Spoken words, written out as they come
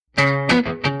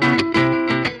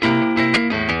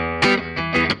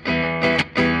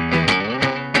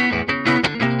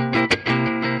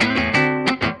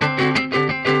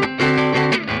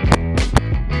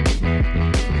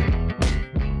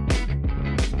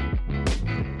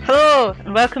Hello,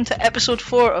 and welcome to episode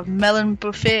 4 of Melon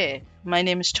Buffet. My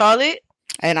name is Charlie.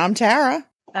 And I'm Tara.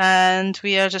 And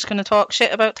we are just going to talk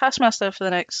shit about Taskmaster for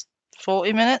the next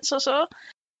 40 minutes or so.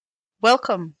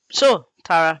 Welcome. So,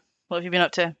 Tara, what have you been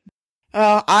up to?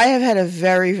 I have had a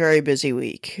very, very busy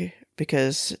week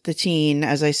because the teen,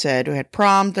 as I said, we had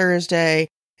prom Thursday,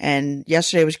 and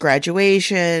yesterday was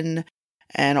graduation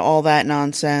and all that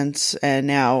nonsense. And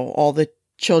now all the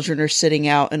children are sitting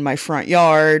out in my front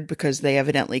yard because they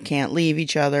evidently can't leave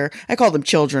each other. I call them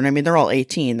children. I mean, they're all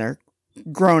 18. They're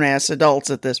grown-ass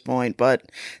adults at this point, but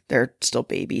they're still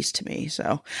babies to me.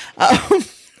 So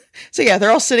yeah, they're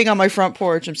all sitting on my front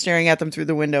porch. I'm staring at them through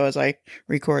the window as I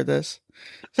record this.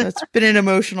 So it's been an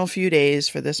emotional few days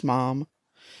for this mom.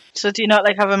 So do you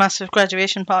not have a massive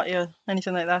graduation party or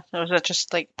anything like that? Or is it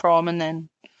just prom and then?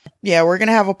 Yeah, we're going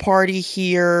to have a party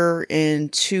here in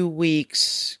 2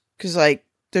 weeks because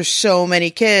there's so many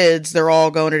kids. They're all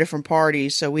going to different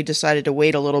parties. So we decided to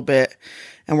wait a little bit,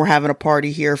 and we're having a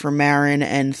party here for Marin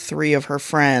and 3 of her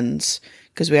friends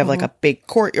because we have a big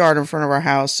courtyard in front of our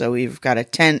house. So we've got a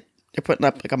tent. They're putting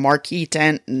up a marquee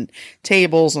tent and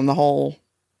tables and the whole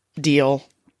deal.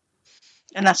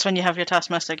 And that's when you have your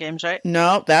Taskmaster games, right?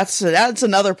 No, that's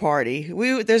another party.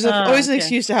 There's always an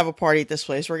excuse to have a party at this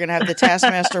place. We're going to have the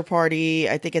Taskmaster party,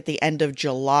 I think, at the end of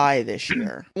July this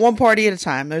year. One party at a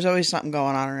time. There's always something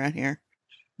going on around here.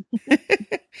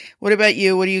 What about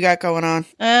you? What do you got going on?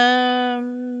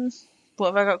 What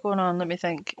have I got going on? Let me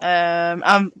think.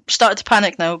 I'm starting to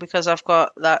panic now because I've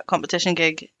got that competition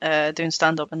gig doing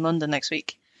stand-up in London next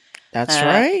week. That's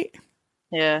right.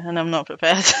 Yeah, and I'm not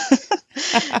prepared.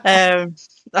 I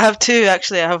have 2,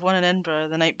 actually. I have one in Edinburgh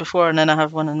the night before, and then I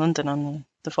have one in London on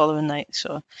the following night.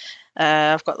 So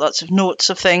I've got lots of notes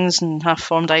of things and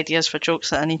half-formed ideas for jokes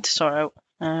that I need to sort out.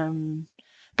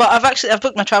 But I've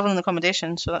booked my travel and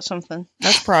accommodation, so that's something.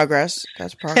 That's progress.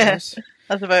 That's progress.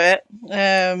 That's about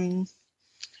it.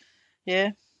 Yeah.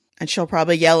 And she'll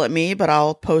probably yell at me, but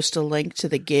I'll post a link to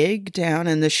the gig down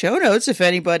in the show notes. If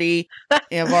anybody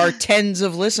of our tens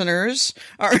of listeners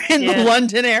are in the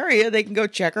London area, they can go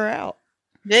check her out.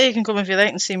 Yeah, you can come if you like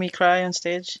and see me cry on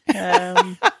stage.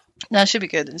 No, it should be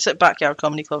good. It's at Backyard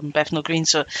Comedy Club in Bethnal Green,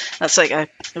 so that's a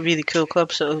really cool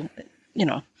club. So,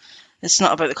 it's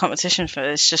not about the competition for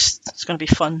it. It's going to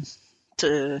be fun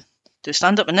to do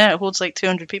stand-up. And now it holds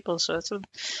 200 people, so it's a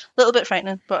little bit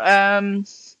frightening. But,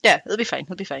 yeah, it'll be fine.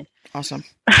 It'll be fine. Awesome.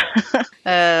 Other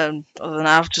than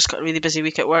that, I've just got a really busy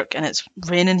week at work, and it's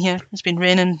raining here. It's been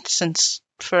raining since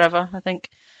forever, I think,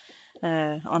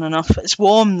 on and off. It's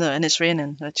warm though, and it's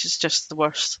raining, which is just the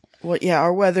worst. Well, yeah,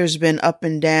 our weather's been up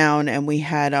and down, and we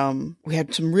had some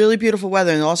really beautiful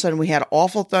weather, and all of a sudden we had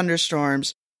awful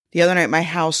thunderstorms. The other night, my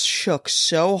house shook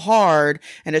so hard,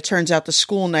 and it turns out the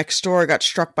school next door got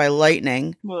struck by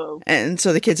lightning. Whoa. And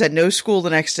so the kids had no school the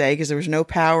next day because there was no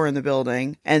power in the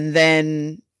building. And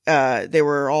then they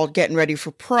were all getting ready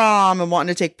for prom and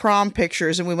wanting to take prom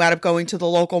pictures, and we wound up going to the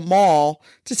local mall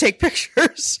to take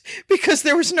pictures because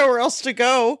there was nowhere else to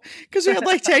go because we had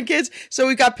 10 kids. So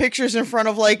we got pictures in front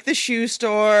of the shoe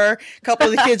store. A couple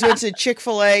of the kids went to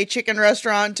Chick-fil-A chicken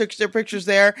restaurant, took their pictures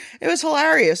there. It was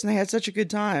hilarious, and they had such a good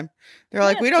time.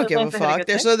 They're we don't give a fuck.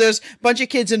 So there's a bunch of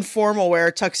kids in formal wear,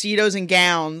 tuxedos and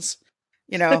gowns,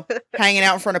 hanging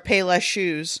out in front of Payless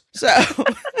shoes. So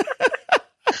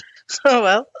oh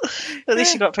well, at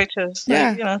least you got pictures.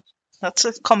 Yeah. That's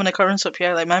a common occurrence up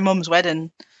here. My mum's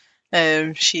wedding,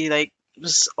 she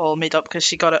was all made up because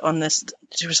she got it on this.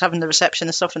 She was having the reception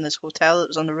and stuff in this hotel that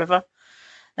was on the river,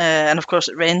 and of course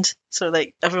it rained. So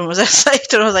everyone was outside,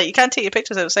 and I was you can't take your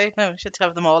pictures outside. No, she had to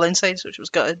have them all inside, which was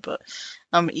gutted. But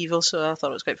I'm evil, so I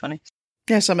thought it was quite funny.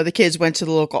 Yeah, some of the kids went to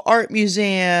the local art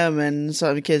museum, and some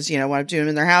of the kids, wanted to do them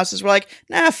in their houses. Were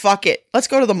nah, fuck it, let's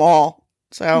go to the mall.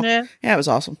 So yeah, it was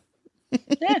awesome.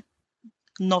 Yeah,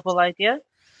 novel idea.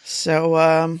 So,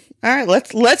 all right,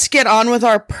 let's get on with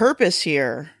our purpose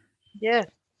here. Yeah.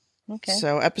 Okay.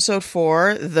 So, episode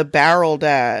 4, The Barrel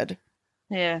Dad.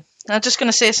 Yeah. I'm just going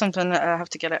to say something that I have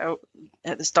to get it out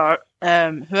at the start.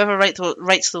 Whoever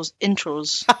writes those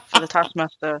intros for the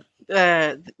Taskmaster,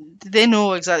 they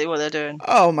know exactly what they're doing.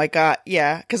 Oh my god,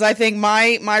 yeah. Because I think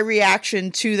my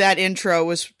reaction to that intro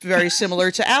was very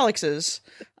similar to Alex's.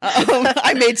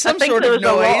 I made some sort of noise.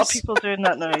 A lot of people doing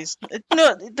that noise.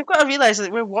 They've got to realise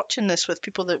that we're watching this with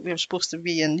people that we're supposed to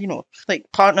be in,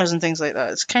 partners and things like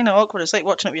that. It's kind of awkward. It's like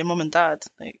watching it with your mum and dad.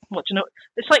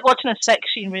 It's like watching a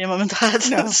sex scene with your mum and dad.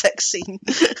 No. Sex scene.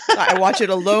 I watch it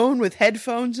alone with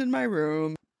headphones in my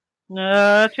room.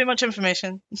 No, too much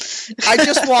information. I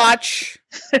just watch.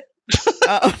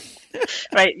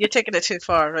 Right, you're taking it too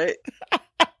far, right?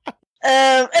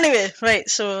 Anyway, right.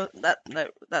 So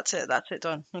that's it. That's it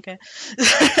done. Okay.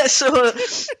 So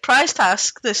prize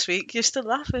task this week. You're still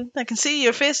laughing. I can see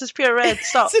your face is pure red.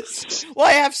 Stop. Well,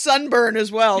 I have sunburn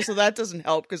as well, so that doesn't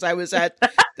help because I was at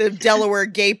the Delaware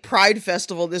Gay Pride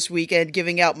Festival this weekend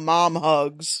giving out mom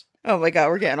hugs. Oh my god,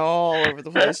 we're getting all over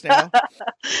the place now.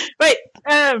 Right.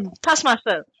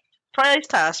 Taskmaster. Prize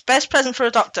task. Best present for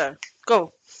a doctor.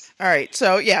 Go. All right,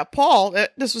 so yeah, Paul,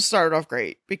 this was started off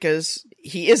great because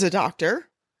he is a doctor,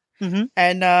 and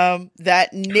that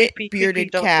knit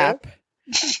bearded cap.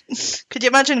 Could you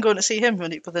imagine going to see him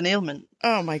with an ailment?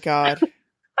 Oh my god.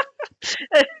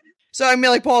 So I mean,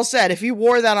 like Paul said, if he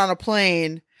wore that on a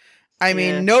plane, I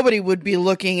mean, nobody would be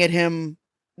looking at him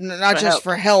not just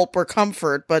for help or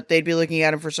comfort, but they'd be looking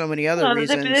at him for so many other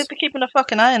reasons. They'd be keeping a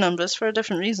fucking eye on him, but for a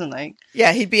different reason. Like,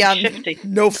 yeah, he'd be on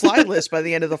no-fly list by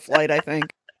the end of the flight, I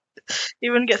think. He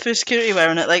wouldn't get through security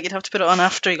wearing it. Like, you'd have to put it on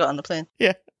after he got on the plane.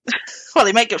 Yeah. Well,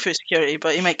 he might get through security,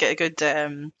 but he might get a good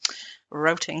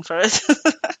routing for it.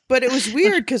 But it was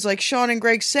weird because, like Sean and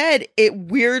Greg said, it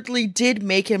weirdly did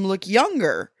make him look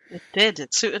younger. It did.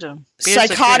 It suited him.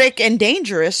 Psychotic and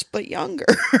dangerous, but younger.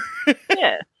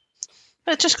 Yeah.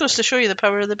 It just goes to show you the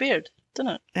power of the beard,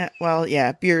 doesn't it? Well,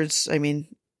 yeah, beards, I mean,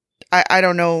 I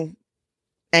don't know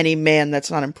any man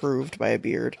that's not improved by a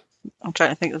beard. I'm trying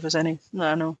to think if there's any. No,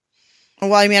 I know.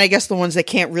 Well, I mean, I guess the ones that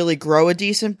can't really grow a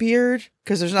decent beard,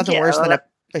 because there's nothing worse than a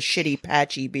shitty,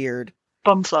 patchy beard.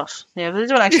 Bum fluff. Yeah, they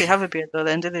don't actually have a beard, though,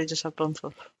 then, do they? Just have bum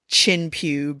fluff. Chin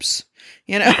pubes.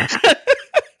 You know?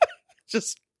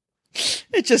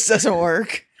 It just doesn't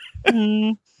work.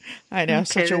 I know,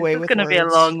 such a way with words. It's going to be a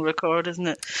long record, isn't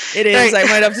it? It is. I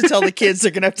might have to tell the kids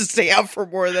they're going to have to stay out for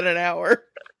more than an hour.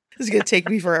 This is going to take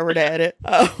me forever to edit.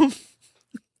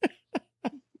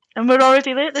 And we're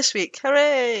already late this week.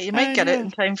 Hooray! You might get it in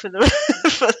time for the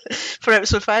for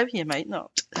episode 5. You might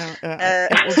not.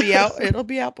 It'll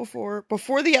be out before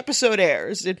the episode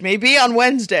airs. It may be on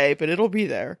Wednesday, but it'll be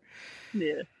there.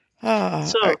 Yeah.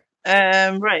 Right.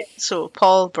 Right. So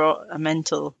Paul brought a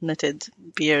mental knitted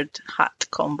beard hat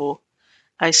combo,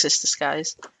 ISIS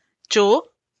disguise. Joe,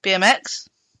 BMX.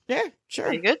 Yeah, sure.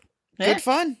 Very good. Yeah. Good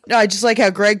fun. No, I just like how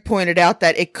Greg pointed out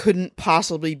that it couldn't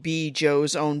possibly be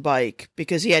Joe's own bike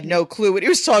because he had no clue what he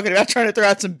was talking about, trying to throw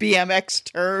out some BMX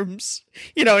terms.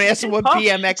 You know, and he asked him what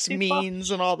BMX means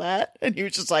and all that. And he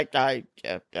was just like,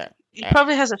 He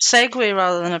probably has a Segway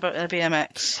rather than a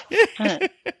BMX.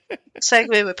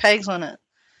 Segway with pegs on it.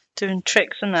 Doing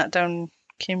tricks and that down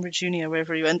Cambridge Uni or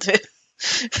wherever he went to.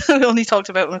 We only talked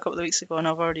about him a couple of weeks ago and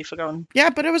I've already forgotten.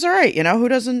 Yeah, but it was all right. You know, who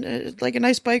doesn't like a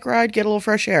nice bike ride, get a little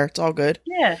fresh air? It's all good.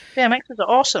 Yeah, BMXs are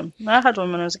awesome. I had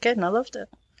one when I was a kid and I loved it.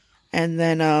 And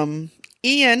then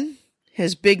Ian,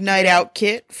 his big night out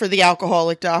kit for the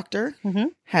alcoholic doctor,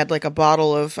 had like a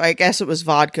bottle of, I guess it was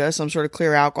vodka, some sort of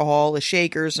clear alcohol, a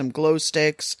shaker, some glow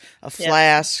sticks, a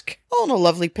flask, all in a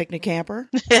lovely picnic hamper.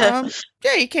 Yeah,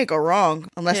 you can't go wrong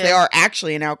unless they are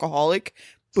actually an alcoholic.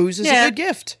 Booze is a good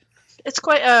gift. It's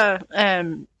quite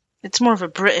it's more of a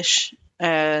British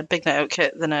big night out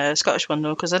kit than a Scottish one,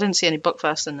 though, because I didn't see any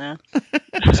Buckfast in there,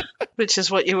 which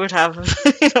is what you would have,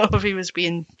 if he was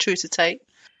being true to type.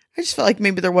 I just felt like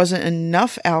maybe there wasn't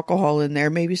enough alcohol in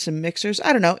there, maybe some mixers.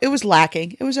 I don't know. It was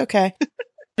lacking. It was okay.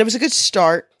 It was a good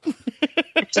start.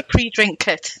 It's a pre-drink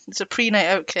kit. It's a pre-night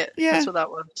out kit. Yeah. That's what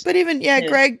that was. But even,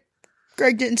 Greg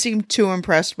didn't seem too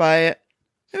impressed by it.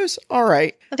 It was all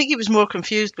right. I think he was more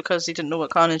confused because he didn't know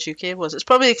what Carnage UK was. It's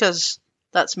probably because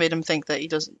that's made him think that he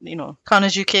doesn't,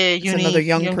 Carnage UK, it's another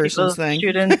young person's thing.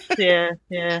 Students,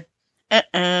 yeah.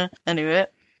 Anyway,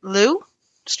 Lou,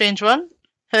 strange one.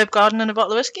 Herb Garden and a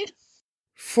bottle of whiskey.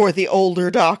 For the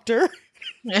older doctor.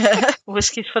 Yeah,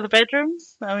 whiskey for the bedroom.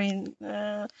 I mean,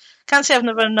 can't say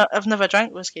I've never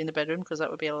drank whiskey in the bedroom because that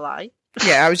would be a lie.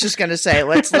 Yeah, I was just gonna say,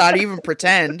 let's not even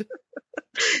pretend.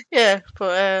 Yeah,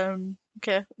 but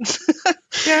okay.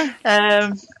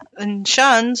 Yeah. And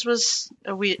Shan's was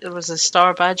a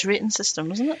star badge rating system,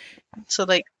 wasn't it? So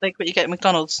like what you get at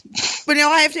McDonald's. But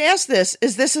I have to ask this: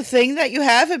 is this a thing that you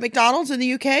have at McDonald's in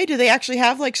the UK? Do they actually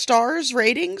have like stars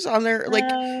ratings on their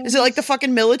is it like the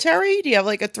fucking military? Do you have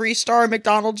like a 3-star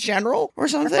McDonald's General or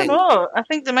something? I don't know. I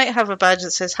think they might have a badge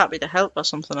that says "Happy to Help" or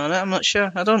something on it. I'm not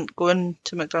sure. I don't go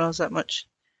into McDonald's that much.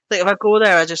 Like if I go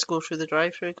there, I just go through the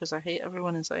drive-through because I hate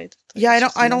everyone inside. Yeah,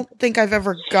 I don't think I've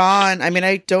ever gone. I mean,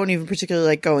 I don't even particularly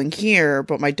like going here,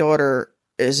 but my daughter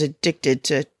is addicted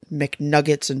to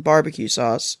McNuggets and barbecue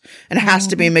sauce, and it has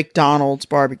to be McDonald's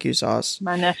barbecue sauce.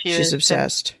 My nephew she's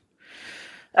obsessed.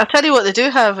 I'll tell you what they do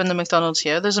have in the McDonald's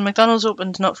here. There's a McDonald's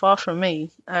opened not far from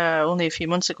me, only a few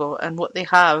months ago, and what they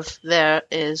have there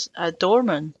is a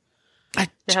doorman.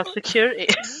 They have security.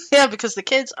 Yeah, because the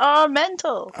kids are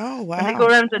mental. Oh, wow. And they go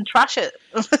around and trash it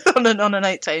on a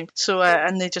night time. So,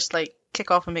 and they just like kick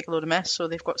off and make a load of mess. So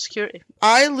they've got security.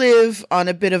 I live on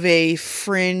a bit of a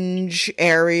fringe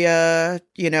area.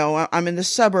 You know, I'm in the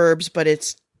suburbs, but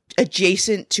it's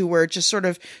adjacent to where it just sort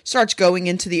of starts going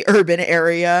into the urban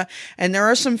area. And there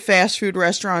are some fast food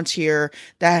restaurants here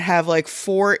that have like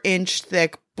 4-inch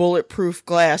thick bulletproof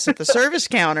glass at the service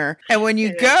counter. And when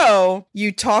you go,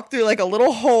 you talk through like a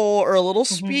little hole or a little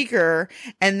speaker,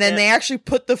 and then they actually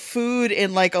put the food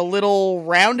in like a little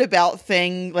roundabout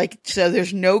thing, like so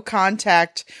there's no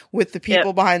contact with the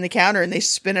people behind the counter, and they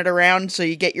spin it around so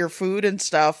you get your food and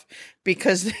stuff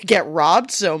because they get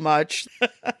robbed so much.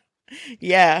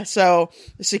 Yeah, so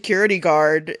the security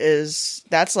guard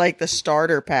that's like the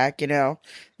starter pack, you know.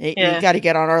 You got to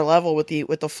get on our level with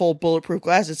the full bulletproof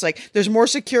glass. It's like there's more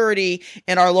security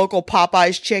in our local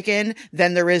Popeyes chicken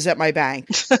than there is at my bank.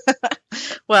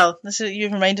 Well,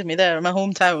 you've reminded me there. In my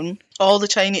hometown, all the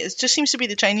Chinese, it just seems to be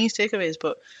the Chinese takeaways,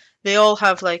 but they all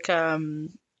have like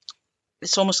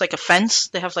it's almost like a fence.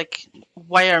 They have like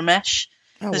wire mesh.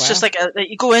 It's just like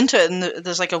you go into it and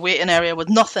there's like a waiting area with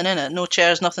nothing in it, no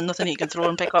chairs, nothing you can throw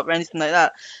and pick up or anything like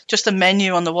that. Just a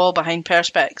menu on the wall behind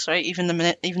perspex, right? Even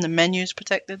the menu's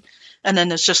protected. And then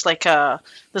there's just like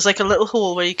there's like a little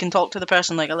hole where you can talk to the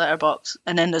person, like a letterbox.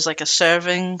 And then there's like a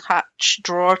serving hatch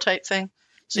drawer type thing.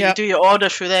 So you do your order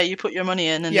through there, you put your money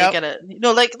in, and they get it. You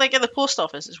know, like at the post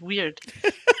office. It's weird.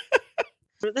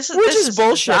 This is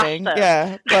bullshitting.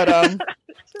 Yeah, but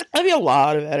that'd be a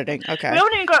lot of editing. Okay. We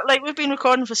haven't even got, we've been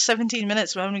recording for 17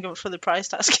 minutes. We haven't even got for the prize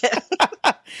task yet.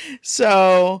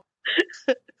 So,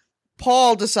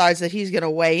 Paul decides that he's going to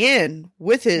weigh in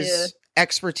with his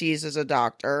expertise as a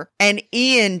doctor. And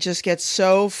Ian just gets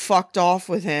so fucked off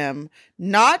with him.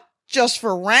 Not just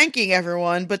for ranking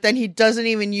everyone, but then he doesn't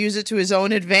even use it to his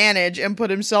own advantage and put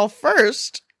himself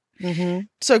first. Mm-hmm.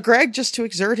 So Greg, just to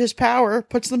exert his power,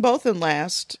 puts them both in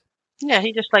last. Yeah,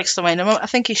 he just likes to wind him up. I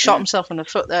think he shot himself in the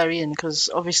foot there, Ian, because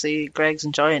obviously Greg's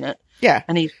enjoying it. Yeah.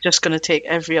 And he's just going to take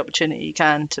every opportunity he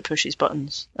can to push his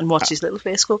buttons and watch his little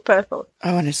face go purple.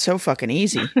 Oh, and it's so fucking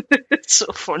easy. It's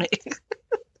so funny.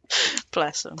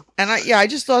 Bless him. And I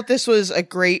just thought this was a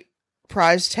great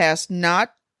prize task,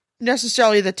 not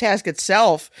necessarily the task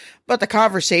itself, but the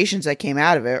conversations that came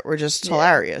out of it were just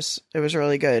hilarious. It was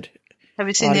really good. Have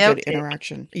you seen the outtake? Good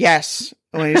interaction. Yes.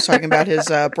 When he was talking about his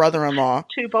brother-in-law.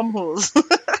 2 bumholes.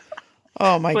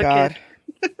 Oh my God.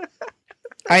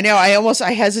 I know.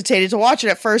 I hesitated to watch it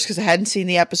at first because I hadn't seen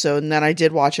the episode, and then I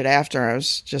did watch it after. I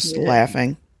was just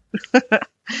laughing.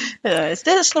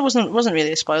 This wasn't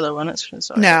really a spoiler one. It's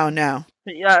No.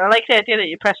 But yeah, I like the idea that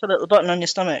you press a little button on your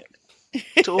stomach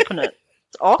to open it.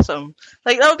 It's awesome.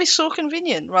 Like, that would be so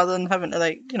convenient rather than having to,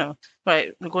 like, you know,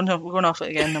 right, we're going off it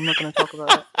again. I'm not going to talk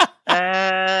about it.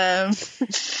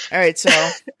 All right, so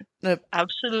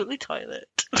absolutely toilet.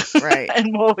 Right.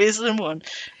 In more ways than one.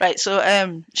 Right, so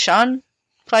Sean,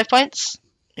 5 points.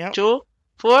 Yep. Joe,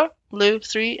 4. Lou,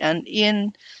 3. And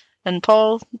Ian and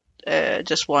Paul,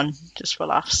 just 1, just for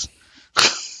laughs.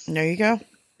 There you go.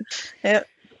 Yep.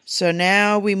 So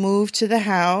now we move to the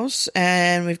house,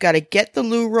 and we've got to get the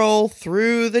loo roll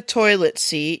through the toilet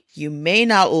seat. You may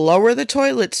not lower the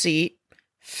toilet seat.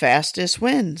 Fastest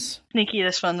wins. Sneaky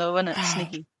this one, though, isn't it?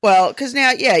 Sneaky. Well, because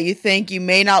now, you think you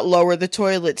may not lower the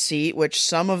toilet seat, which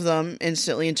some of them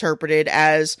instantly interpreted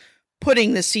as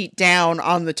putting the seat down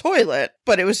on the toilet.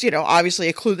 But it was, obviously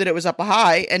a clue that it was up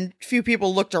high, and few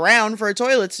people looked around for a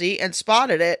toilet seat and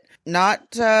spotted it.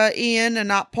 Not Ian and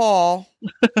not Paul.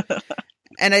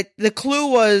 And the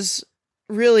clue was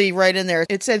really right in there.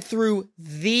 It said through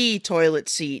the toilet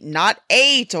seat, not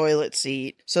a toilet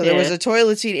seat. So there was a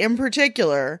toilet seat in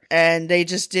particular, and they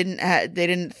just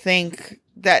didn't think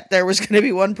that there was going to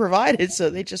be one provided,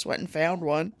 so they just went and found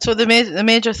one. So the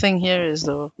major thing here is,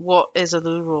 though, what is a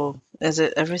loo roll? Is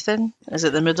it everything? Is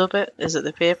it the middle bit? Is it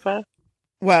the paper?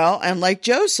 Well, and like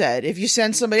Joe said, if you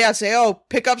send somebody out, say, oh,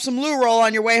 pick up some loo roll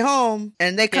on your way home,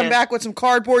 and they come back with some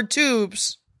cardboard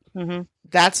tubes,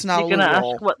 that's not a loo roll. You're going to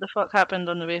ask what the fuck happened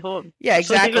on the way home. Yeah,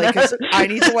 exactly, because I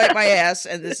need to wipe my ass,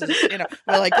 and this is,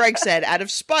 well, like Greg said, out of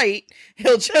spite,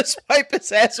 he'll just wipe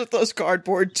his ass with those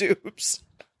cardboard tubes.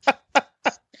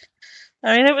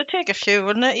 I mean, it would take a few,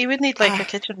 wouldn't it? You would need, like, a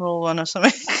kitchen roll one or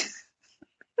something.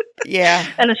 Yeah.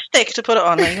 And a stick to put it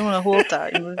on. You don't want to hold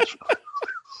that.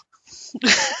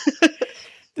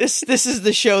 This is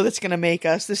the show that's going to make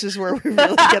us. This is where we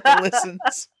really get the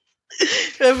listens.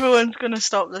 Everyone's going to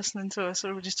stop listening to us.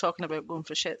 So we're just talking about going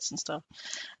for shits and stuff.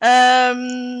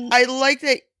 I like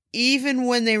that even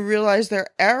when they realized their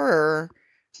error,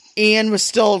 Ian was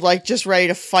still, like, just ready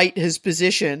to fight his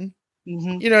position.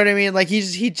 You know what I mean? Like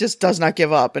he just does not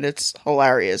give up, and it's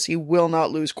hilarious. He will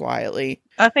not lose quietly.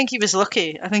 I think he was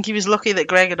lucky. I think he was lucky that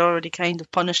Greg had already kind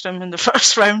of punished him in the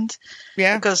first round.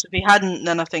 Yeah. Because if he hadn't,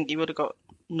 then I think he would have got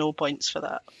no points for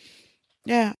that.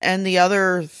 Yeah. And the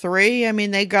other three, I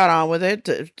mean, they got on with it.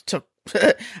 It took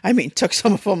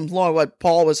some of them long. What,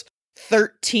 Paul was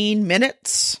 13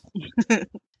 minutes?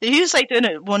 He was like doing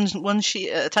it one sheet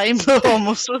at a time,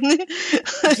 almost, wasn't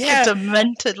he? Yeah. A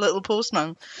demented little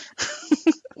postman.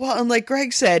 Well, and like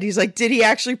Greg said, he's like, did he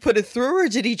actually put it through, or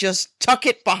did he just tuck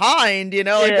it behind? You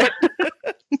know,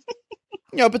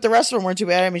 Yeah. But the rest of them weren't too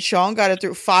bad. I mean, Sean got it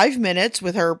through 5 minutes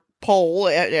with her pole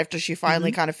after she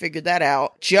finally kind of figured that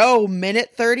out. Joe,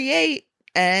 minute 38,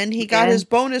 and he got his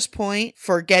bonus point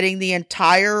for getting the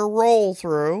entire roll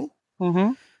through.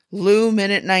 Lou,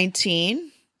 minute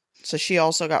 19. So she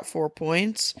also got 4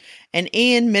 points. And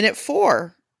Ian, minute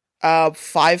 4,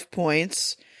 5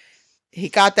 points. He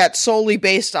got that solely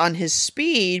based on his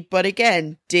speed, but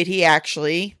again, did he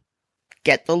actually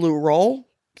get the Lou roll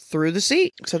through the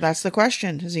seat? So that's the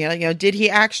question. Is did he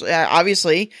actually?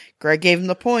 Obviously, Greg gave him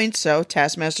the points, so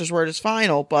Taskmaster's word is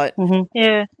final. But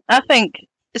yeah, I think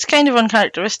it's kind of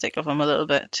uncharacteristic of him a little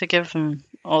bit to give him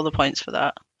all the points for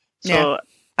that. So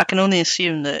I can only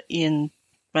assume that Ian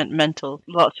went mental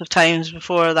lots of times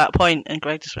before that point, and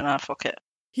Greg just went, fuck it.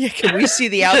 Yeah, can we see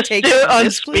the outtakes Just do it on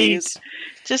this, speed. please?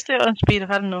 Just do it on speed. I've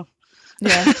had enough.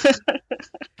 Yeah.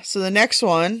 So the next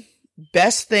one,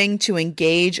 best thing to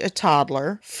engage a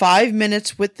toddler. 5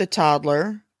 minutes with the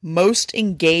toddler. Most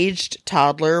engaged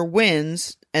toddler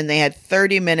wins, and they had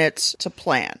 30 minutes to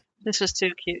plan. This was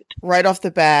too cute. Right off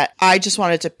the bat, I just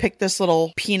wanted to pick this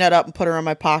little peanut up and put her in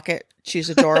my pocket. She's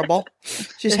adorable.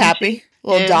 She's happy.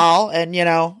 Little doll. And,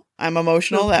 I'm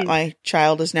emotional that my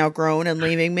child is now grown and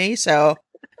leaving me. So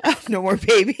no more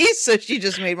babies. So she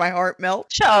just made my heart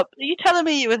melt. Shut up. Are you telling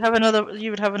me you would have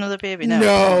another baby now?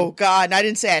 No, God. And I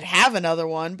didn't say I'd have another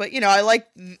one. But, I like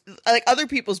other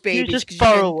people's babies. You just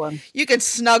borrow one. You can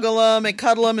snuggle them and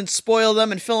cuddle them and spoil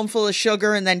them and fill them full of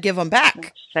sugar and then give them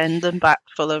back. Send them back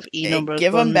full of numbers.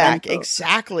 Give them back.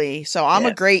 Exactly. So I'm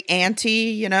a great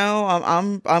auntie,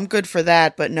 I'm good for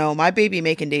that. But no, my baby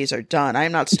making days are done.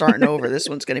 I'm not starting over. This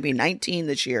one's going to be 19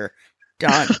 this year.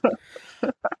 Done.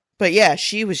 But yeah,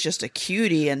 she was just a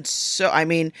cutie. And so,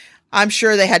 I'm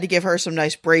sure they had to give her some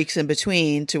nice breaks in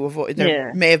between to avoid,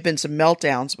 there may have been some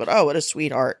meltdowns, but what a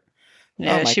sweetheart.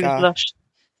 Yeah, she was blushed.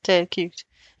 Dead cute.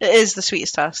 It is the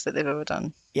sweetest task that they've ever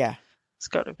done. Yeah. It's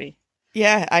got to be.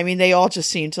 Yeah, they all just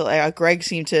seemed to, Greg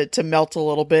seemed to melt a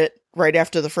little bit right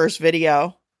after the first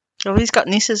video. Oh, he's got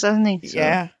nieces, hasn't he? So,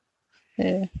 yeah.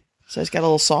 Yeah. So he's got a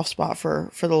little soft spot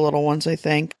for the little ones, I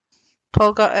think.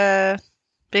 Paul got a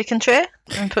bacon tray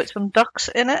and put some ducks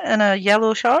in it and a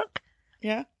yellow shark.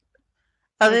 Yeah.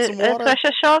 Are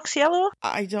precious sharks yellow?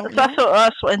 I don't know.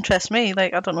 That's what interests me. I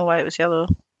don't know why it was yellow.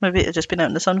 Maybe it had just been out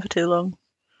in the sun for too long.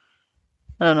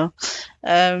 I don't know.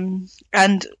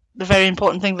 And the very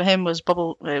important thing for him was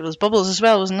it was bubbles as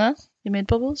well, wasn't it? He made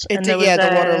bubbles. It did, yeah,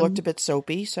 the water looked a bit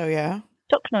soapy, so yeah.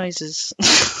 Duck noises.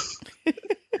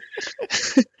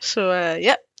 So,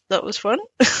 that was fun.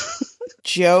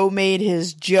 Joe made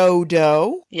his Joe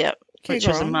dough. Yep, which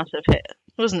was a massive hit,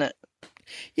 wasn't it?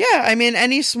 Yeah,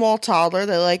 any small toddler,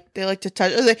 they like to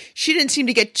touch. She didn't seem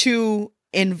to get too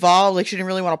involved. She didn't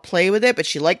really want to play with it, but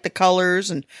she liked the colors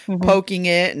and poking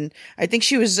it. And I think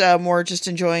she was more just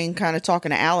enjoying kind of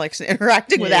talking to Alex and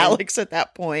interacting with Alex at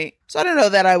that point. So I don't know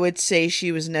that I would say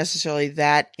she was necessarily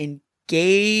that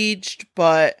engaged,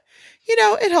 but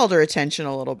it held her attention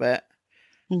a little bit.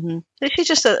 She's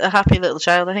just a happy little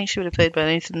child. I think she would have played by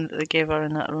anything that they gave her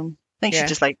in that room. I think she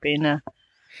just liked being there.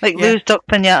 Lou's Duck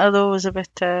Pinata, though, was a bit,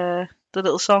 the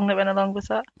little song that went along with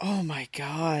that. Oh my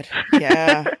God.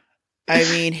 Yeah.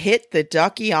 Hit the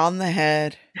ducky on the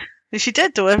head. She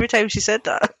did, though, every time she said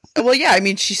that. Well, yeah,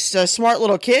 she's a smart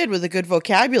little kid with a good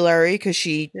vocabulary because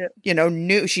she,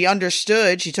 knew, she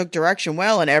understood, she took direction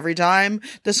well, and every time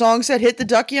the song said hit the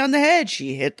ducky on the head,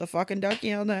 she hit the fucking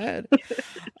ducky on the head.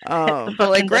 But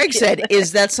like Greg said,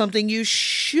 is that something you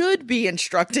should be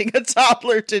instructing a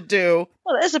toddler to do?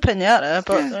 Well, it is a pinata,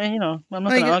 but, I'm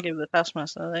not going to argue with the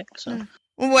taskmaster, I think, so.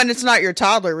 Well, when it's not your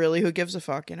toddler, really, who gives a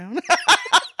fuck,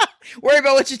 Worry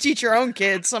about what you teach your own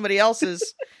kids, somebody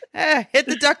else's. Hit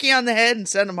the ducky on the head and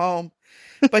send them home.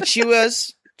 But she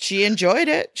enjoyed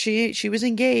it. She was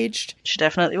engaged. She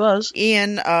definitely was.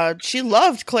 Ian, she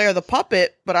loved Claire the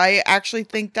puppet, but I actually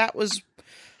think that was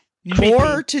creepy.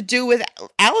 More to do with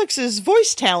Alex's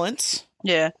voice talents.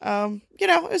 Yeah.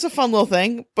 It was a fun little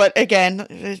thing, but again,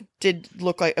 it did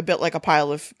look like a bit like a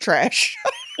pile of trash.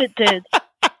 It did.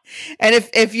 And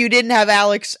if you didn't have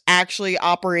Alex actually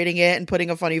operating it and putting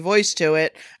a funny voice to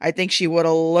it, I think she would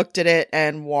have looked at it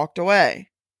and walked away.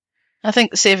 I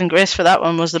think the saving grace for that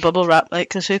one was the bubble wrap, like,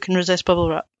 because who can resist bubble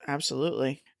wrap?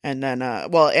 Absolutely. And then,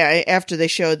 after they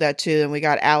showed that too, then we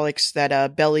got Alex,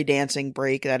 that belly dancing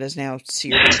break that is now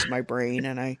seared into my brain,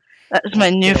 and that is my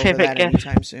new favorite gift.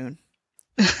 Anytime soon.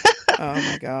 Oh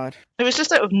my god! It was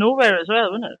just out of nowhere as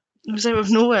well, wasn't it? It was out of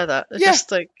nowhere that it's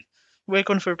just like, we're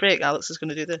going for a break. Alex is going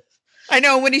to do this. I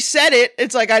know, when he said it,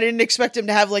 it's like I didn't expect him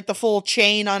to have like the full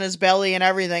chain on his belly and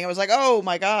everything. I was like, oh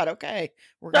my god, okay.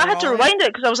 I had to rewind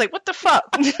it because I was like, what the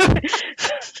fuck?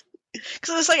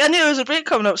 Because it's like I knew there was a break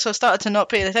coming up, so I started to not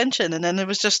pay attention, and then there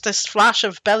was just this flash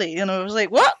of belly, I was like,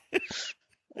 what?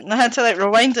 And I had to like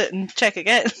rewind it and check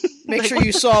again. Make sure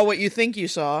you saw what you think you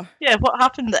saw. Yeah, what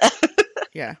happened there?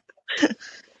 Yeah.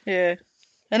 Yeah.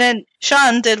 And then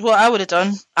Sian did what I would have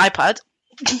done, iPad.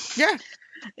 Yeah.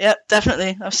 Yeah,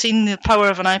 definitely. I've seen the power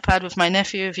of an iPad with my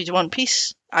nephew. If you want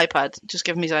peace, iPad. Just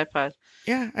give him his iPad.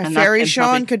 Yeah, and Fairy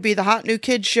Sian could be the hot new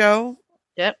kids show.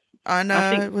 Yep. On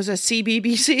it was a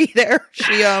CBBC there.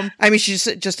 She's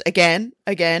just again.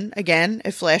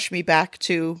 It flashed me back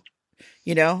to,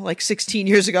 like 16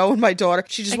 years ago when my daughter,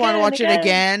 she just wanted to watch it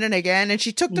again and again, and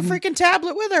she took the freaking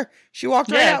tablet with her. She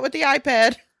walked right out with the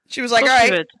iPad. She was like, all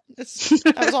right,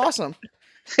 that was awesome.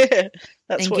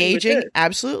 That's engaging,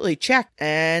 absolutely, check.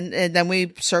 And then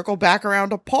we circle back around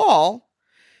to Paul,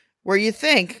 where you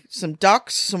think some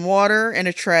ducks, some water in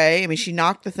a tray. I mean, she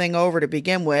knocked the thing over to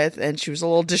begin with, and she was a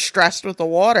little distressed with the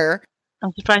water.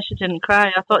 I'm surprised she didn't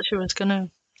cry. I thought she was gonna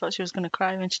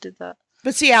cry when she did that.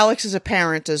 But see, Alex is a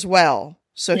parent as well,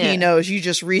 so he knows you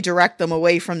just redirect them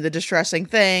away from the distressing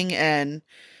thing, and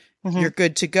you're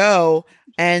good to go.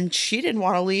 And she didn't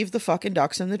want to leave the fucking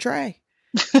ducks in the tray.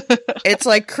 It's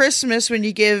like Christmas when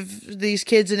you give these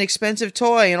kids an expensive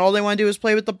toy and all they want to do is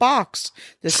play with the box.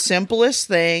 The simplest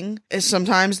thing is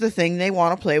sometimes the thing they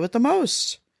want to play with the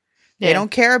most. They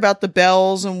don't care about the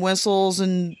bells and whistles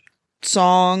and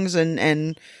songs,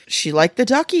 and she liked the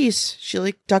duckies. She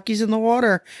liked duckies in the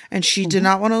water, and she did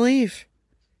not want to leave.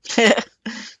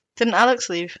 Didn't Alex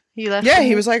leave? He left. Yeah,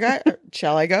 he was like,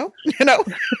 shall I go?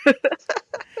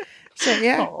 So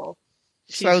yeah. Aww.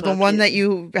 So the one that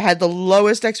you had the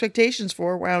lowest expectations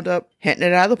for wound up hitting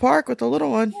it out of the park with the little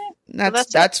one.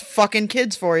 That's fucking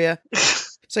kids for you.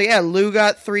 So yeah, Lou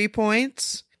got 3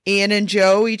 points. Ian and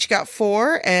Joe each got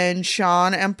 4, and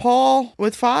Sian and Paul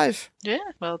with 5. Yeah,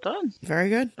 well done. Very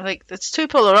good. Like, it's two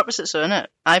polar opposites, isn't it?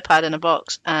 iPad in a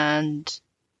box and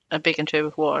a baking tray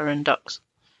with water and ducks.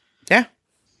 Yeah.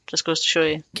 Just goes to show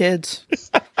you. Kids.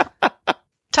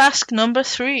 Task number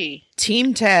 3.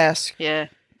 Team task. Yeah.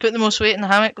 Put the most weight in the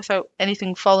hammock without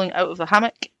anything falling out of the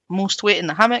hammock. Most weight in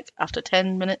the hammock after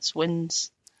 10 minutes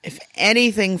wins. If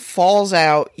anything falls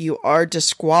out, you are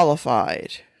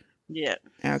disqualified. Yeah.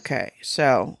 Okay,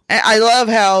 so I love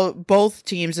how both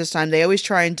teams this time, they always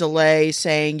try and delay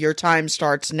saying your time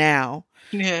starts now.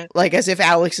 Yeah. Like as if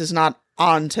Alex is not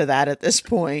on to that at this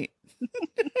point.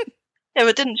 Yeah,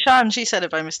 but didn't Sian, she said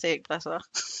it by mistake, bless her.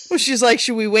 Well, she's like,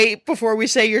 should we wait before we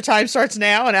say your time starts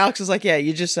now? And Alex is like, yeah,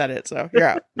 you just said it, so you're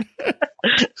out.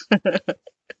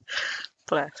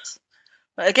 Bless.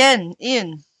 But again,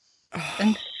 Ian,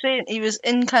 insane. He was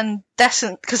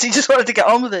incandescent because he just wanted to get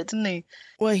on with it, didn't he?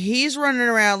 Well, he's running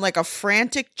around like a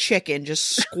frantic chicken,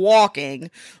 just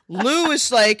squawking. Lou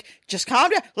is like, just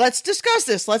calm down. Let's discuss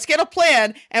this. Let's get a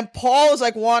plan. And Paul is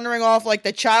like wandering off like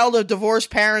the child of divorced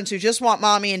parents who just want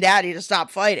mommy and daddy to stop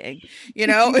fighting. It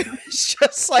was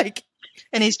just like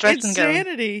and he's dressed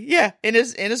insanity. Yeah, in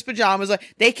his pajamas.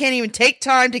 Like they can't even take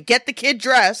time to get the kid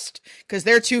dressed because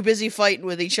they're too busy fighting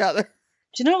with each other.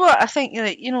 Do you know what I think?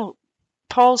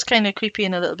 Paul's kind of creepy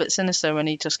and a little bit sinister when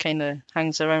he just kind of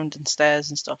hangs around and stares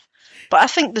and stuff. But I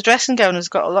think the dressing gown has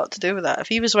got a lot to do with that. If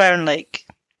he was wearing like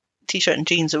t-shirt and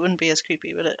jeans, it wouldn't be as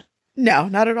creepy, would it? No,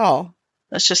 not at all.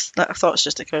 That thought's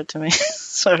just occurred to me.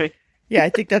 Sorry. Yeah,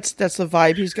 I think that's the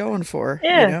vibe he's going for.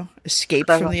 Yeah. Escape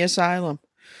from the asylum.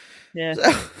 Yeah.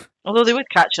 So. Although they would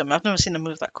catch him. I've never seen him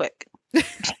move that quick.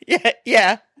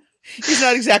 Yeah. He's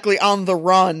not exactly on the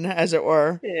run, as it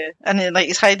were. Yeah, and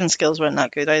his hiding skills weren't that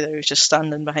good either. He was just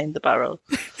standing behind the barrel.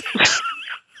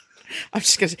 I'm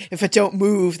just gonna say, if I don't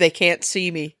move, they can't see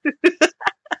me.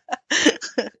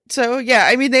 So, yeah,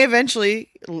 I mean, they eventually,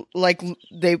 like,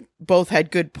 they both had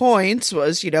good points,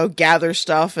 was, gather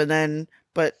stuff, and then,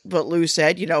 but Lou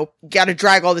said, gotta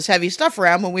drag all this heavy stuff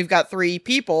around when we've got 3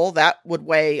 people, that would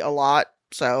weigh a lot,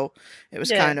 so it was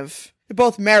kind of,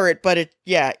 both merit, but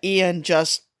Ian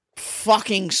just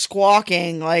fucking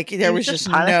squawking, like there was just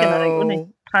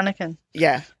panicking, panicking.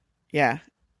 Yeah.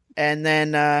 And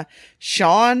then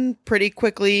Sean pretty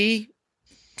quickly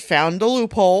found a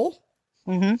loophole.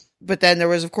 Mm-hmm. But then there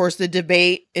was, of course, the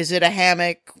debate. Is it a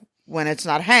hammock when it's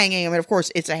not hanging? I mean, of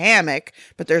course, it's a hammock,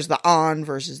 but there's the on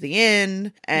versus the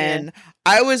in. And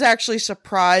I was actually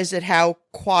surprised at how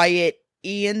quiet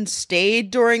Ian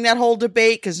stayed during that whole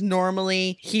debate, because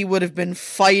normally he would have been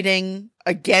fighting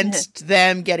against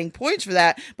them getting points for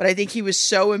that. But I think he was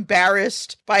so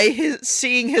embarrassed by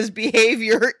seeing his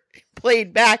behavior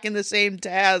played back in the same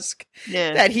task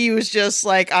that he was just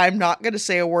like, I'm not going to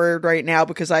say a word right now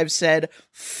because I've said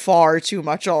far too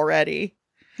much already.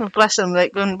 Well, bless him.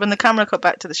 Like when the camera cut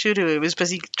back to the studio, he was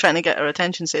busy trying to get her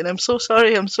attention, saying, I'm so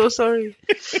sorry.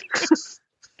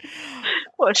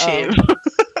 What a shame.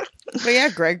 But yeah,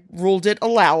 Greg ruled it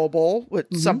allowable with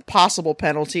some possible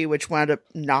penalty, which wound up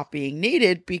not being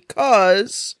needed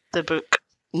because the book.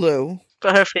 Lou.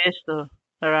 But her face, though,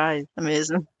 her eyes,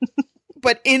 amazing.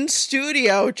 But in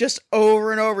studio, just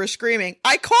over and over screaming,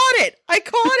 I caught it! I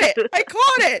caught it! I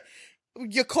caught it!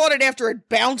 You caught it after it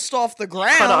bounced off the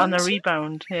ground. Caught it on the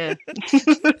rebound, yeah.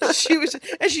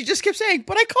 She just kept saying,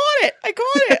 but I caught it! I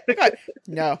caught it!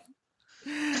 No.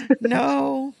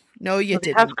 No, you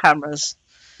didn't. They have cameras.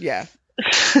 Yeah.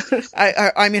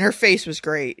 I mean, her face was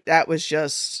great. That was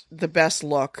just the best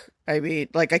look. I mean,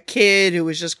 like a kid who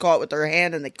was just caught with her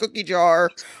hand in the cookie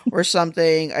jar or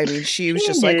something. I mean, she was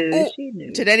just like, oh,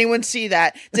 did anyone see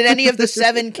that? Did any of the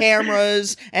 7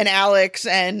 cameras and Alex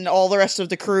and all the rest of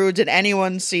the crew, did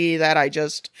anyone see that I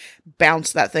just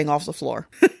bounced that thing off the floor?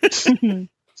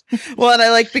 Well, and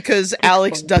I like because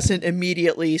Alex doesn't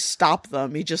immediately stop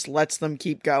them. He just lets them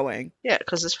keep going. Yeah,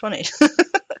 because it's funny.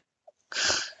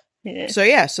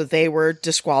 So they were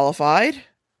disqualified.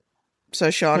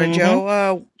 So Sean and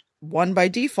Joe won by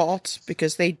default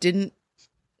because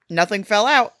nothing fell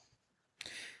out.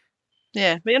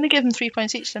 Yeah, we only gave them 3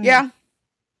 points each, didn't we?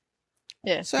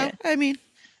 Yeah. So, I mean,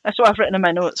 that's what I've written in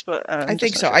my notes, but I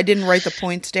think so. Sure. I didn't write the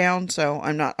points down, so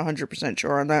I'm not 100%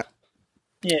 sure on that.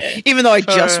 Yeah. Even though I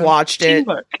just watched it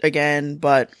again,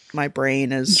 but my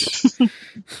brain is...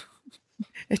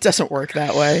 it doesn't work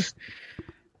that way.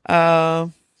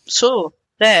 So,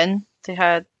 then they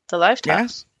had the live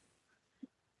task,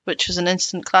 which was an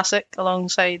instant classic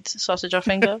alongside Sausage or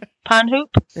Finger. Pan Hoop.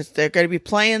 They're going to be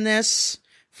playing this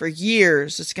for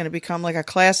years. It's going to become like a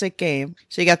classic game.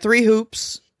 So you got 3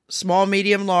 hoops, small,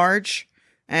 medium, large,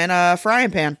 and a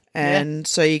frying pan. And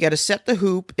so you got to set the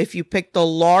hoop. If you pick the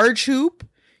large hoop,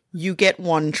 you get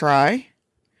 1 try.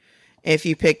 If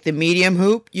you pick the medium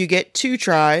hoop, you get 2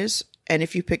 tries. And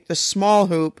if you pick the small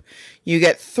hoop, you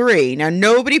get 3. Now,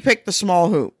 nobody picked the small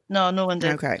hoop. No one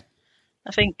did. Okay.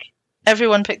 I think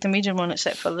everyone picked the medium one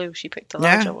except for Lou. She picked the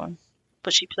larger one.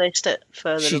 But she placed it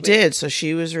further away. She did, so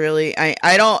she was really...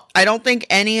 I don't think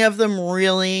any of them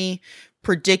really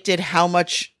predicted how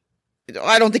much...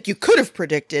 I don't think you could have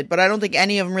predicted, but I don't think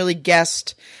any of them really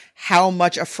guessed how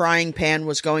much a frying pan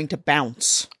was going to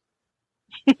bounce.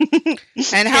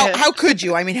 And how could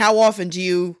you? I mean, how often do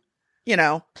you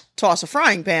toss a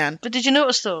frying pan? But did you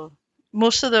notice, though,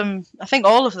 most of them, I think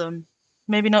all of them,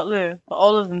 maybe not Lou, but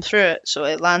all of them threw it so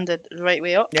it landed the right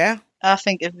way up. Yeah. I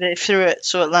think if they threw it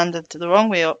so it landed the wrong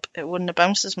way up, it wouldn't have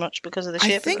bounced as much because of the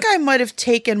shape. I think I might have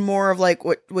taken more of like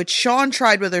what Sean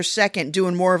tried with her second,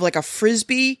 doing more of like a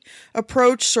frisbee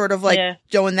approach, sort of like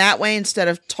going that way instead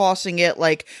of tossing it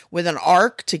like with an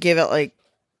arc to give it like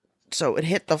so it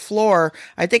hit the floor.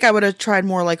 I think I would have tried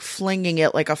more like flinging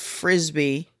it like a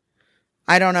frisbee.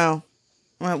 I don't know.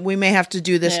 We may have to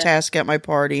do this task at my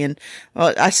party, and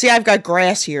I see I've got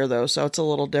grass here though, so it's a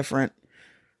little different.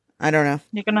 I don't know.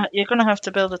 You're gonna have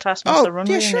to build a Taskmaster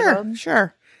runway. Yeah,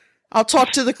 sure. I'll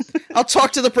talk to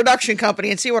the production company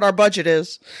and see what our budget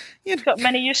is. You've got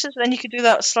many uses. Then you could do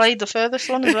that slide, the furthest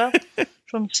one as well,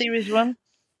 from Series 1.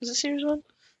 Was it Series 1?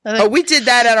 We did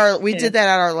that at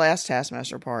our last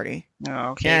Taskmaster party. Oh,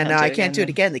 okay. Yeah, no, I can't do it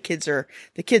again. The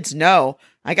kids know.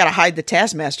 I gotta hide the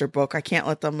Taskmaster book. I can't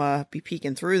let them be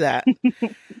peeking through that.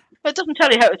 It doesn't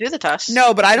tell you how to do the tasks.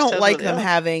 No, but I don't like them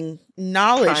having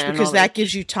knowledge because that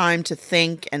gives you time to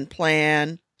think and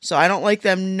plan. So I don't like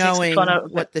them knowing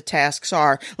what the tasks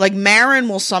are. Like Marin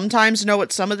will sometimes know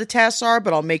what some of the tasks are,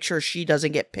 but I'll make sure she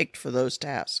doesn't get picked for those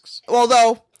tasks.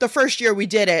 Although the first year we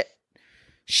did it,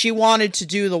 she wanted to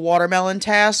do the watermelon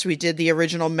task. We did the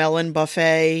original melon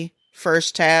buffet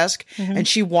first task, and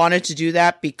she wanted to do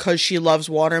that because she loves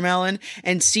watermelon.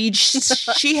 And she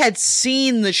had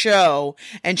seen the show,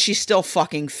 and she still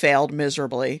fucking failed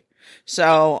miserably.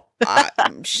 So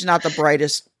she's not the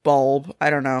brightest bulb. I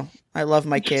don't know. I love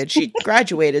my kid. She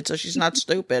graduated, so she's not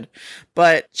stupid.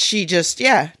 But she just,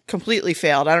 completely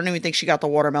failed. I don't even think she got the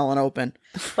watermelon open.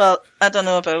 Well, I don't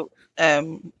know about, I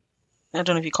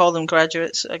don't know if you call them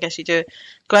graduates. I guess you do.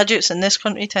 Graduates in this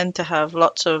country tend to have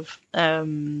lots of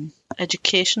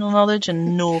educational knowledge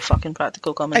and no fucking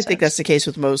practical common sense. I think that's the case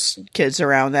with most kids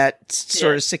around that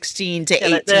sort of 16 to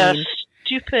 18. Like they're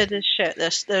stupid as shit.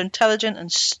 They're intelligent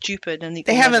and stupid. And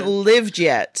they haven't lived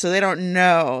yet, so they don't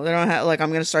know. They don't have, like, I'm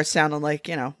going to start sounding like,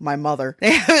 my mother.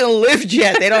 They haven't lived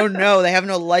yet. They don't know. They have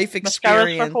no life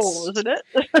experience. Mascara's for whores, isn't it?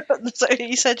 Is that what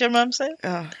you said your mum said?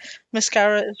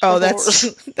 Mascara is for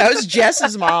whores. That was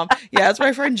Jess's mom. Yeah, that's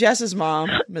my friend Jess's mom.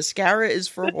 Mascara is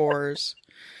for whores.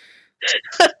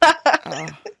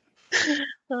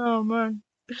 Oh, man.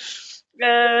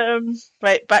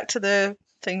 Right, back to the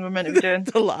thing we're meant to be doing.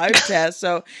 The live test.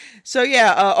 So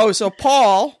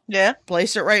Paul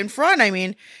placed it right in front. I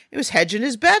mean, it was hedging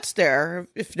his bets there.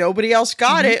 If nobody else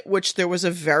got it, which there was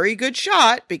a very good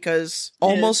shot because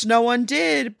almost no one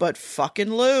did, but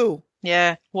fucking Lou.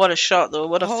 Yeah, what a shot though.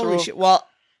 What a Holy throw. Shit. Well,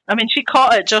 I mean, she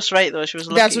caught it just right though. She was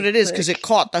lucky. That's what it is, because it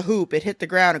caught the hoop. It hit the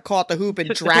ground and caught the hoop and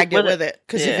dragged it with it.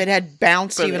 Because if it had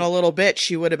bounced even a little bit,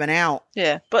 she would have been out.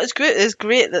 Yeah, but it's great. It's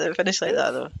great that it finished like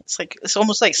that though. It's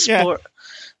almost like sport.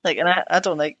 Like, and I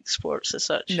don't like sports as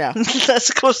such. No, that's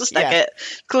the closest I get.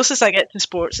 Closest I get to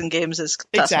sports and games is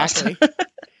exactly.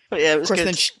 But yeah, it was of course, good.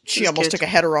 then she almost took a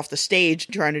header off the stage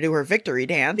trying to do her victory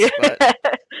dance. But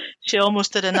she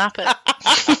almost did a nap it.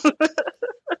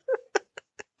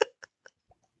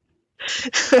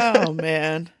 Oh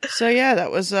man! So yeah, that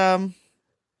was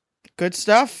good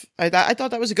stuff. I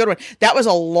thought that was a good one. That was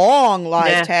a long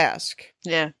live task.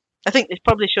 Yeah. I think they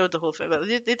probably showed the whole thing. But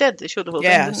they did. They showed the whole thing.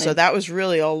 Yeah, didn't so they? that was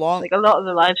really a long. Like a lot of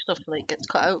the live stuff, like gets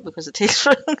cut out because it takes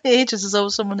ages. There's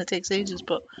always someone that takes ages,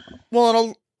 but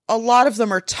and a lot of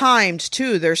them are timed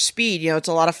too. Their speed, it's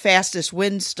a lot of fastest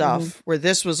win stuff. Where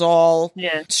this was all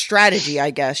strategy, I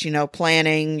guess.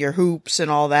 Planning your hoops and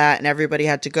all that, and everybody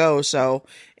had to go, so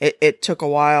it took a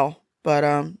while. But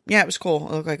it was cool.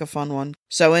 It looked like a fun one.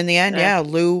 So in the end,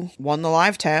 Lou won the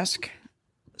live task.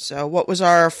 So what was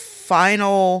our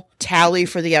final tally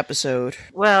for the episode?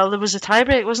 Well, there was a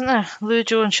tiebreak, wasn't there? Lou,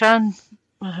 Joe and Shan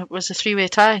was a 3-way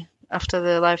tie after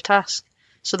the live task.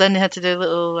 So then they had to do a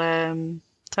little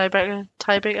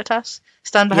tiebreaker task.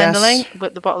 Stand behind the line,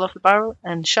 whip the bottle off the barrel,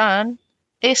 and Shan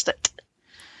aced it.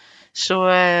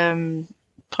 So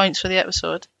points for the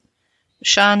episode.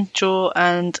 Shan, Joe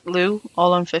and Lou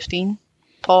all on 15.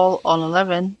 Paul on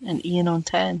 11 and Ian on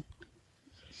 10.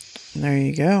 There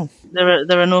you go.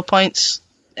 There are no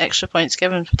extra points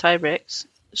given for tie breaks,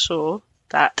 so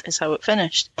that is how it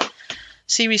finished.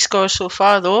 Series scores so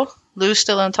far though: Lou's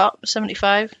still on top,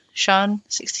 75, Shan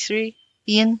 63,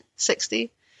 Ian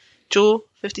 60, Joe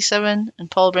 57,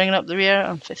 and Paul bringing up the rear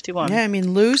on 51. Yeah, I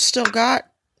mean Lou's still got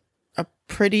a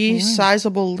pretty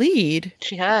sizable lead.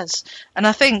 She has, and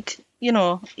I think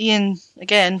Ian,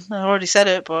 again, I already said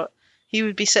it, but he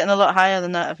would be sitting a lot higher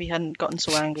than that if he hadn't gotten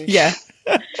so angry. Yeah.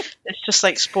 It's just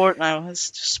like sport now.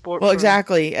 It's just sport. Well,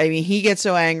 exactly. I mean, he gets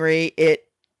so angry, it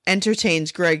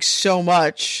entertains Greg so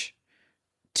much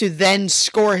to then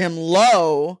score him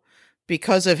low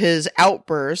because of his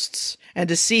outbursts and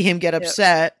to see him get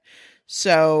upset.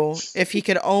 So if he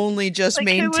could only just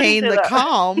maintain the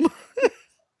calm,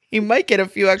 he might get a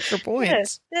few extra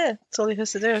points. Yeah, that's all he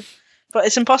has to do. But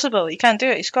it's impossible. He can't do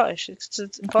it. He's Scottish. It's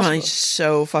impossible. Well, he's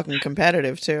so fucking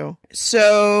competitive too.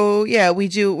 So yeah,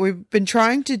 we've been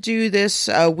trying to do this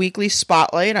weekly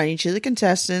spotlight on each of the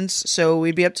contestants. So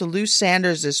we'd be up to Lou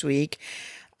Sanders this week.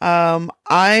 I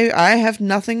have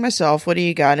nothing myself. What do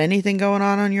you got? Anything going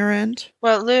on your end?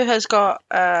 Well, Lou has got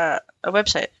a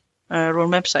website, her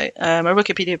own website. Her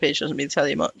Wikipedia page doesn't really tell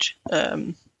you much.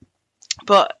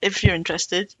 But if you're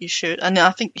interested, you should, and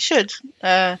I think you should.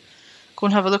 Go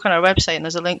and have a look on our website, and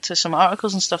there's a link to some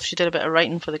articles and stuff. She did a bit of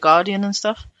writing for The Guardian and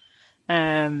stuff.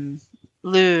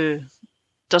 Lou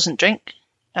doesn't drink,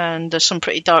 and there's some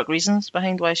pretty dark reasons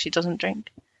behind why she doesn't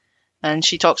drink, and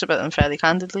she talks about them fairly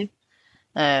candidly.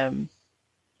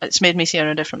 It's made me see her in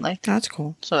a different light. That's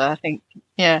cool. So I think,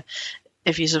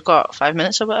 if you've got 5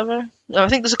 minutes or whatever, I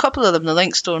think there's a couple of them. The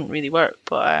links don't really work,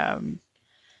 but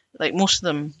like most of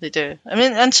them, they do. I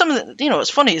mean, and some of the, it's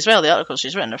funny as well. The articles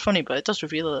she's written are funny, but it does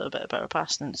reveal a little bit about her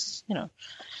past. And it's,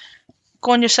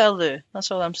 go on yourself, Lou. That's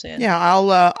all I'm saying. Yeah,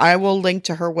 I will link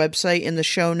to her website in the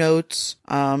show notes.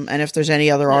 And if there's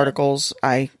any other articles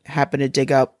I happen to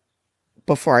dig up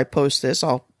before I post this,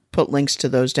 I'll put links to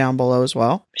those down below as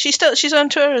well. She's on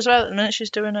tour as well at the minute.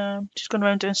 She's going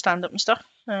around doing stand up and stuff.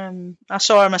 I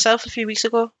saw her myself a few weeks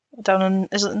ago down in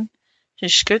Islington.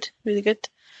 She's good, really good.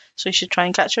 So you should try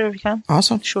and catch her if you can.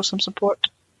 Awesome. Show some support.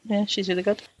 Yeah, she's really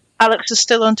good. Alex is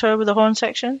still on tour with the horn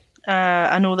section.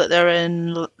 I know that they're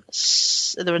in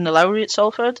the Lowry at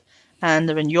Salford, and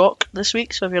they're in York this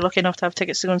week. So if you're lucky enough to have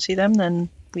tickets to go and see them, then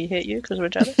we hate you because we're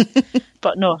jealous.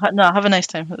 But no, have a nice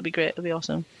time. It'll be great. It'll be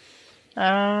awesome.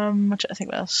 I'm trying to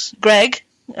think what else. Greg,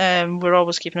 we're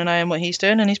always keeping an eye on what he's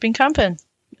doing, and he's been camping.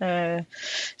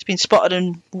 He's been spotted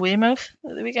in Weymouth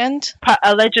at the weekend,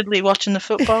 allegedly watching the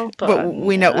football. But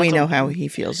we know how he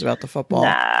feels about the football.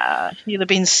 Nah, he'll have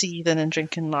been seething and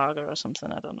drinking lager or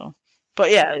something. I don't know. But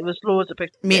yeah, it was loads of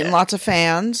pictures. Meeting lots of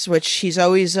fans, which he's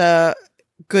always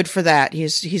good for that.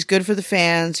 He's good for the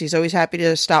fans. He's always happy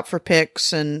to stop for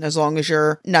pics, and as long as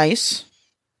you're nice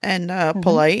and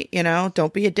polite,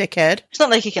 don't be a dickhead. It's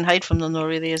not like he can hide from them, though,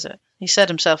 really, is it? He said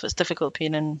himself it's difficult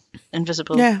being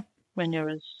invisible. Yeah. When you're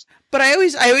as... But I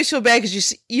always feel bad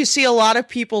because you see a lot of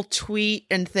people tweet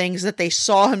and things that they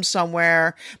saw him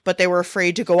somewhere, but they were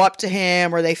afraid to go up to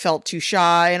him or they felt too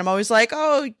shy. And I'm always like,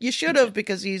 oh, you should have,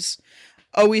 because he's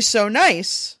always so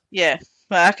nice. Yeah,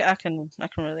 well, I can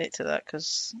relate to that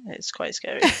because it's quite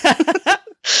scary.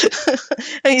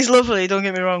 And he's lovely, don't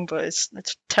get me wrong, but it's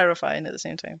terrifying at the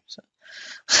same time. So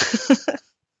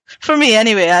for me,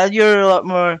 anyway, you're a lot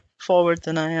more forward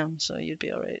than I am, so you'd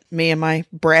be all right. Me and my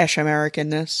brash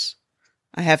Americanness.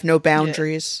 I have no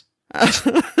boundaries. Yeah.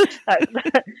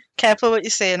 Careful what you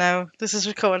say now. This is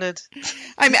recorded.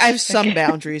 I mean, I have some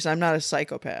boundaries. I'm not a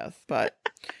psychopath, but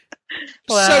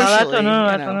well, socially,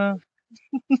 I don't know.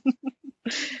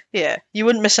 Yeah, you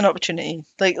wouldn't miss an opportunity.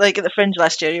 Like at the Fringe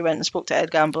last year, you went and spoke to Ed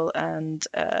Gamble, and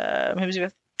who was he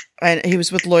with? And he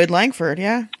was with Lloyd Langford,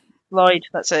 yeah. Lloyd,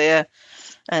 that's it, yeah.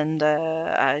 And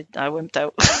I wimped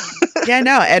out. Yeah,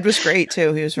 no, Ed was great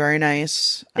too. He was very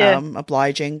nice, yeah.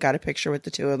 Obliging. Got a picture with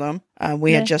the two of them.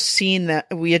 We had just seen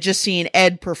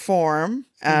Ed perform.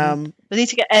 They need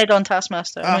to get Ed on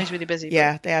Taskmaster. I know he's really busy.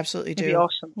 Yeah, they absolutely do. It'd be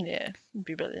awesome. Yeah, it'd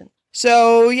be brilliant.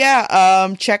 So yeah,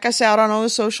 check us out on all the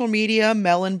social media,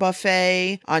 Melon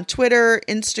Buffet, on Twitter,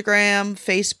 Instagram,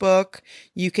 Facebook.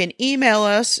 You can email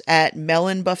us at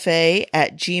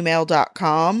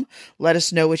melonbuffet@gmail.com. Let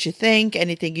us know what you think,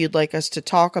 anything you'd like us to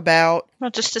talk about. Well,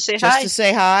 just to say hi. Just to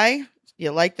say hi.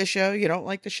 You like the show, you don't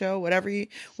like the show, whatever you've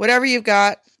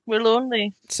got. We're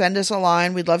lonely. Send us a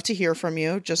line. We'd love to hear from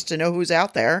you, just to know who's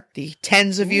out there. The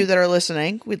tens of you that are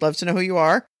listening, we'd love to know who you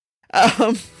are.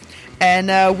 And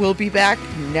we'll be back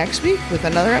next week with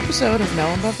another episode of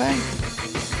Melon Buffet.